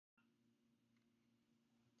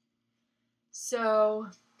So,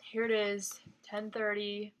 here it is,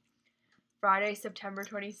 10:30, Friday, September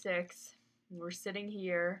 26th. We're sitting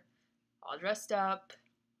here, all dressed up,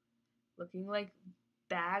 looking like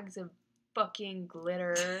bags of fucking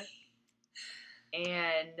glitter,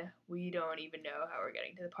 and we don't even know how we're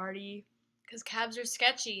getting to the party. Because cabs are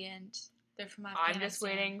sketchy and they're from Afghanistan. I'm just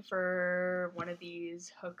waiting for one of these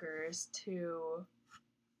hookers to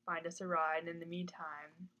find us a ride. In the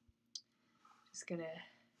meantime, just gonna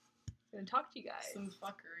talk to you guys. Some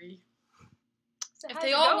fuckery. So If how's they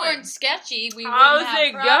it all going? weren't sketchy, we How's wouldn't have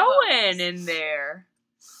it problems. going in there?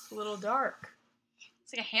 It's a little dark.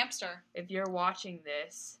 It's like a hamster. If you're watching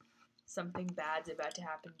this, something bad's about to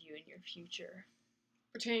happen to you in your future.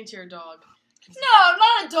 Pertaining to your dog. No,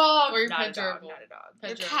 not a dog. Or your Not pet a dog, gerbil. not a dog. Pet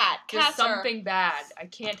Your gerbil. cat. There's Cats are. something bad. I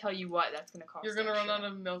can't tell you what that's gonna cost. You're gonna run extra. out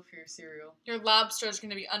of milk for your cereal. Your lobster is going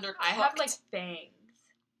to be undercooked. I have like fangs.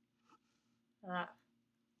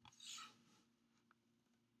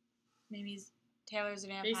 Maybe Taylor's a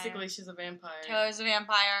vampire. Basically, she's a vampire. Taylor's a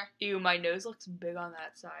vampire. Ew, my nose looks big on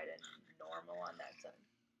that side and normal on that side.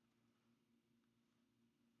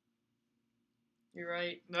 You're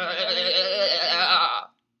right. My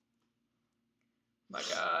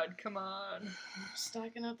God, come on. I'm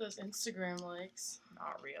stacking up those Instagram likes.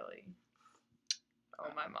 Not really. Oh,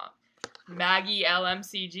 my mom. Maggie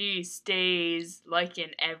LMCG stays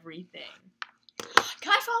liking everything.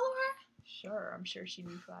 Can I follow her? Sure, I'm sure she'd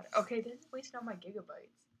be flattered. Okay, this is wasting all my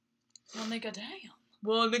gigabytes. Well, make a damn.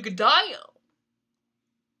 Well, make a dial.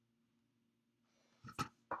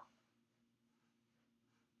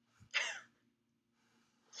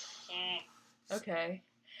 Okay.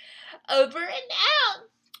 Over and out.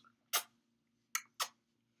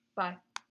 Bye.